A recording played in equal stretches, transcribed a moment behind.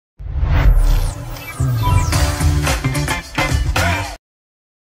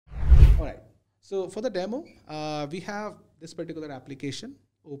So for the demo, we have this particular application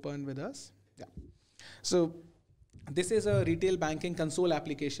open with us. Yeah. So this is a retail banking console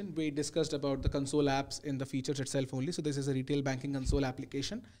application. We discussed about the console apps in the features itself only. So this is a retail banking console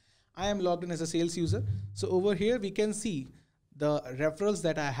application. I am logged in as a sales user. So over here, we can see the referrals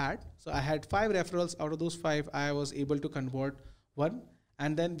that I had. So I had 5 referrals. Out of those 5, I was able to convert 1.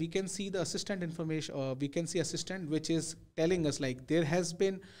 And then we can see the assistant information, or we can see assistant, which is telling us like there has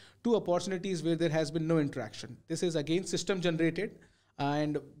been 2 opportunities where there has been no interaction. This is again system generated,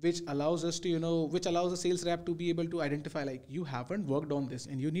 and which allows us to, which allows the sales rep to be able to identify like you haven't worked on this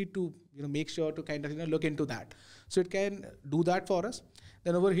and you need to, make sure to kind of, look into that. So it can do that for us.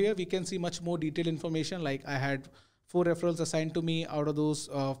 Then over here, we can see much more detailed information. Like I had 4 referrals assigned to me. Out of those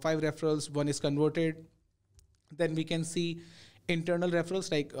 5 referrals, 1 is converted. Then we can see internal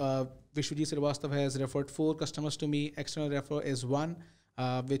referrals, like Vishwaji Srivastava has referred 4 customers to me. External referral is 1,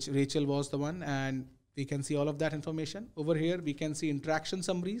 which Rachel was the one, and we can see all of that information. Over here, we can see interaction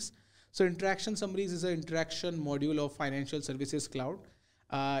summaries. So interaction summaries is an interaction module of Financial Services Cloud.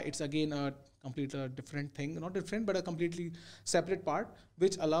 It's again a completely different thing, not different, but a completely separate part,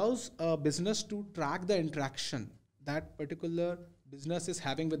 which allows a business to track the interaction that particular business is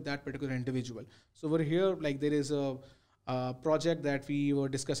having with that particular individual. So over here, like there is a project that we were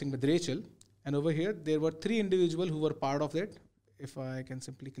discussing with Rachel, and over here there were 3 individuals who were part of it. If I can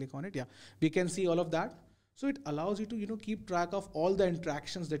simply click on it, yeah, we can see all of that. So it allows you to keep track of all the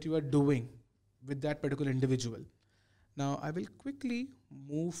interactions that you are doing with that particular individual. Now I will quickly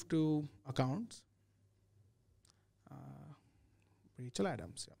move to accounts. Rachel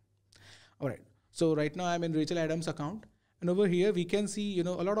Adams, yeah. All right. So right now I'm in Rachel Adams account. And over here, we can see, a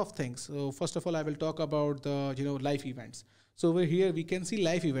lot of things. So first of all, I will talk about the, life events. So over here, we can see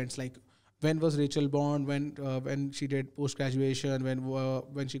life events like when was Rachel born, when she did post-graduation,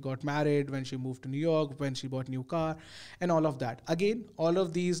 when she got married, when she moved to New York, when she bought a new car, and all of that. Again, all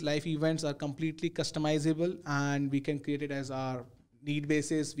of these life events are completely customizable, and we can create it as our need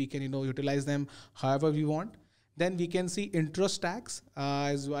basis. We can, utilize them however we want. Then we can see interest tags,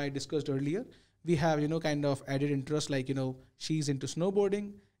 as I discussed earlier. We have, kind of added interest, like, she's into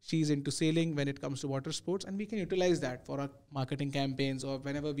snowboarding, she's into sailing when it comes to water sports, and we can utilize that for our marketing campaigns or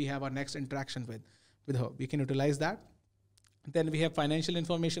whenever we have our next interaction with her. We can utilize that. Then we have financial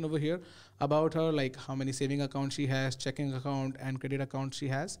information over here about her, like how many saving accounts she has, checking account and credit account she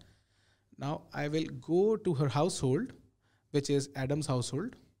has. Now I will go to her household, which is Adam's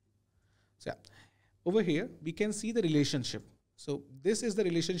household. So yeah, over here, we can see the relationship. So this is the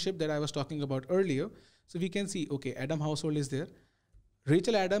relationship that I was talking about earlier. So we can see, okay, Adam household is there.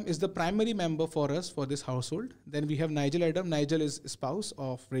 Rachel Adam is the primary member for us for this household. Then we have Nigel Adam. Nigel is spouse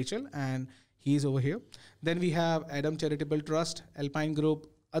of Rachel and he is over here. Then we have Adam Charitable Trust, Alpine Group,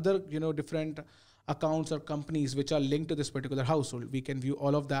 other, different accounts or companies which are linked to this particular household. We can view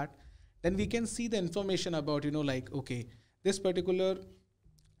all of that. Then we can see the information about, like, okay, this particular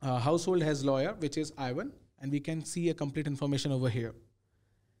household has lawyer, which is Ivan. And we can see a complete information over here.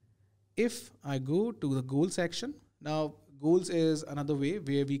 If I go to the goal section, now goals is another way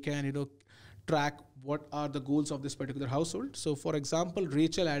where we can, track what are the goals of this particular household. So for example,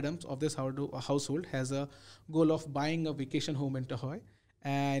 Rachel Adams of this household has a goal of buying a vacation home in Tahoe.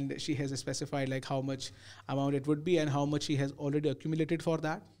 And she has specified like how much amount it would be and how much she has already accumulated for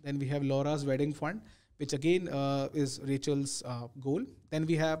that. Then we have Laura's wedding fund, which again is Rachel's goal. Then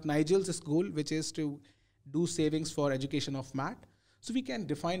we have Nigel's goal, which is to do savings for education of Matt. So we can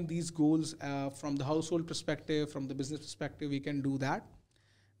define these goals from the household perspective, from the business perspective, we can do that.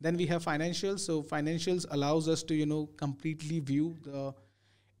 Then we have financials. So financials allows us to, completely view the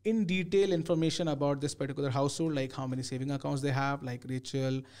in detail information about this particular household, like how many saving accounts they have, like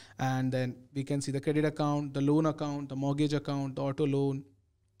Rachel. And then we can see the credit account, the loan account, the mortgage account, the auto loan,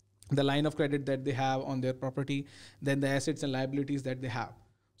 the line of credit that they have on their property, then the assets and liabilities that they have.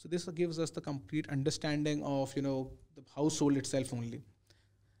 So this gives us the complete understanding of, the household itself only.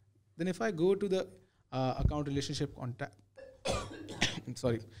 Then if I go to the account relationship contact,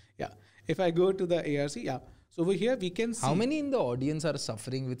 sorry, yeah. If I go to the ARC, yeah. So over here we can see. How many in the audience are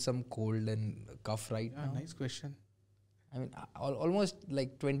suffering with some cold and cough right now? Nice question. I mean, almost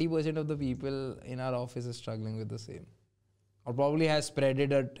like 20% of the people in our office is struggling with the same. Or probably has spread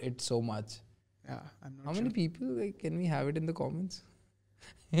it so much. Yeah, I'm not How sure. many people, like, can we have it in the comments?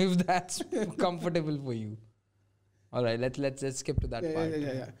 If that's comfortable for you. All right, let's skip to that part.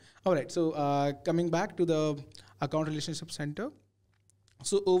 Yeah. All right, so coming back to the account relationship center.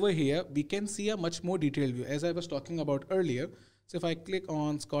 So over here, we can see a much more detailed view as I was talking about earlier. So if I click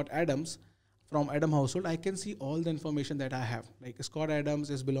on Scott Adams, from Adam household, I can see all the information that I have. Like Scott Adams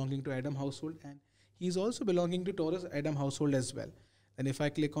is belonging to Adam household, and he's also belonging to Taurus Adam household as well. And if I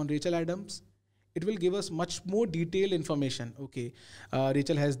click on Rachel Adams, it will give us much more detailed information. Okay,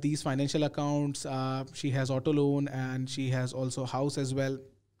 Rachel has these financial accounts, she has auto loan, and she has also house as well.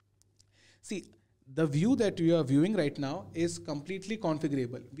 See, the view that you are viewing right now is completely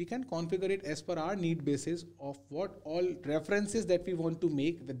configurable. We can configure it as per our need basis of what all references that we want to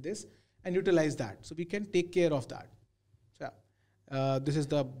make with this and utilize that. So we can take care of that. So this is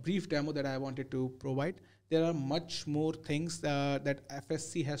the brief demo that I wanted to provide. There are much more things that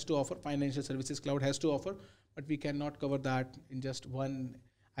FSC has to offer, Financial Services Cloud has to offer, but we cannot cover that in just one,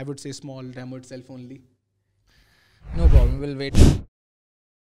 I would say, small demo itself only. No problem. We'll wait.